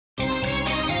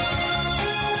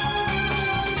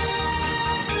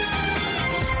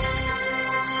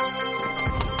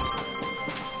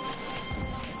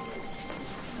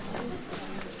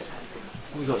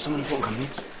We got someone important coming in.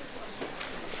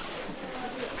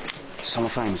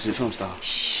 Someone famous, is it a film star?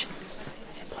 Shh.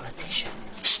 He's a politician.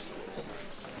 Shh.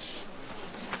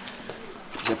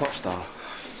 Is it a pop star?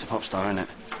 It's a pop star, isn't it?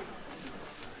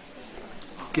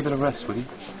 Give it a rest, will you?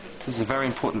 This is a very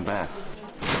important bear.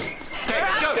 Okay,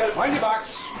 let's go. Mind your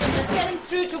backs. Just getting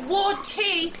through to Ward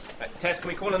T. Tess, can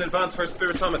we call in advance for a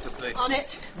spiritometer, please? On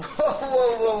it.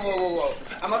 Whoa.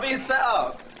 Am I being set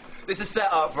up? This is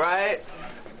set up, right?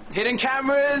 Hidden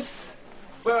cameras?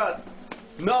 Where are...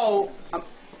 No.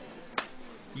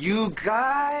 You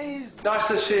guys? Nice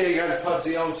to see you again,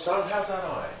 Pudsey, old son. How's that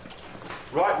eye?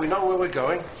 Right, we know where we're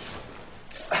going.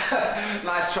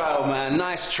 Nice try, old man.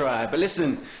 Nice try. But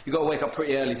listen, you got to wake up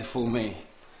pretty early to fool me.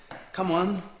 Come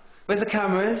on. Where's the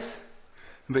cameras?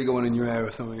 I bet you got one in your hair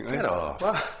or something, right? Get off.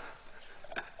 What?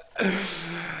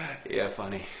 Yeah,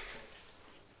 funny.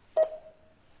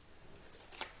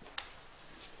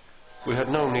 We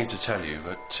had no need to tell you,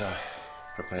 but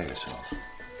prepare yourself.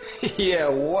 Yeah,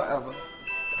 whatever.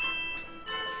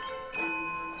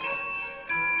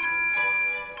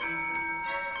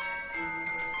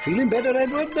 Feeling better,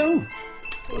 Edward, though?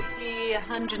 With the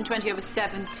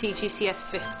 120/7 TGCS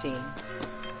 15.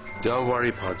 Don't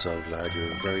worry, Puds, old lad. You're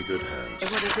in very good hands.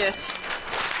 What is this?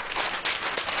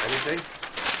 Anything?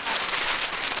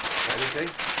 Anything?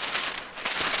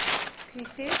 Can you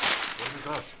see it? What have you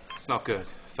got? It's not good,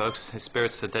 folks. His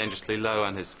spirits are dangerously low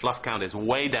and his fluff count is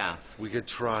way down. We could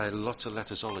try lots of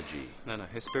lettersology. No,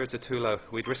 his spirits are too low.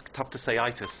 We'd risk tough to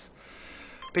say-itis.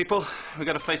 People, we've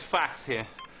got to face facts here.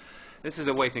 This is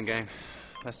a waiting game.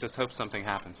 Let's just hope something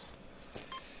happens.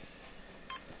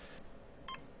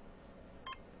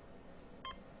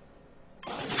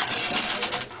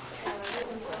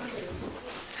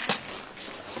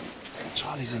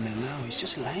 Charlie's in there now. He's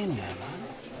just laying there, man.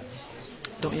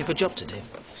 Don't you have a job to do?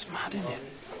 It's mad, isn't it?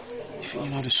 You think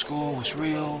you know the score, what's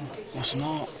real, what's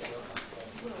not.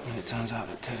 And it turns out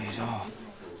that Teddy's I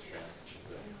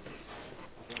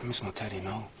miss my Teddy,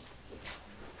 no.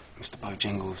 Mr.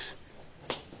 Bojangles.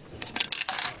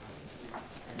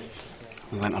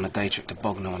 We went on a day trip to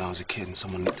Bognor when I was a kid and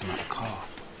someone nicked him out of the car.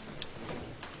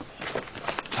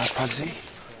 How's Pudsey?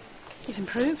 He's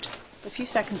improved. A few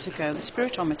seconds ago, the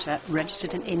spiritometer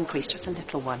registered an increase, just a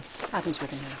little one. Adam's with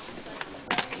him now.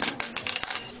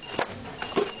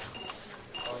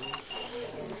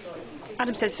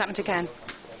 Adam says it's happened again.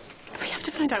 We have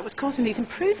to find out what's causing these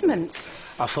improvements.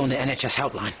 I'll phone the NHS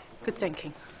helpline. Good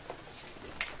thinking.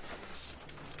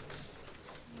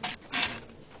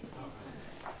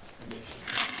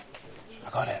 I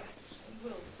got it.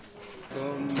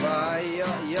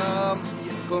 Kumbaya, ya,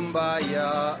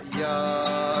 kumbaya,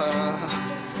 ya.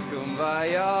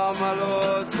 Kumbaya, my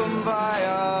Lord,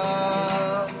 kumbaya.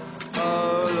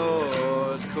 Oh,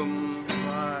 Lord,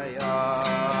 kumbaya.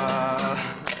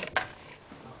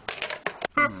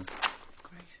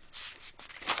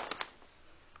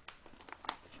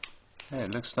 Hey, it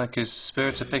looks like his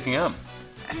spirits are picking up.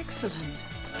 Excellent.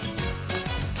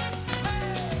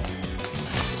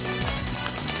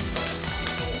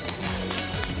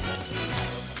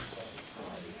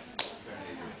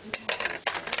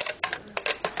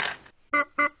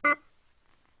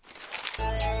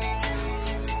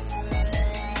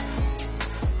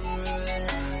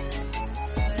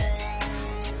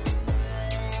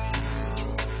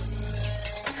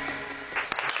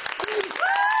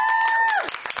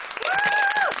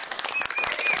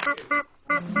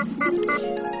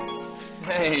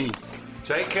 Hey.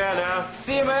 Take care now.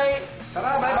 See you, mate.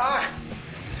 Ta-da, bye-bye.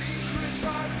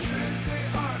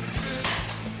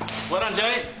 Well done,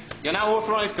 Jay. You're now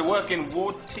authorised to work in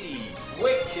Ward T.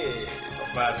 Wicked.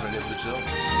 Not bad for an imbecile.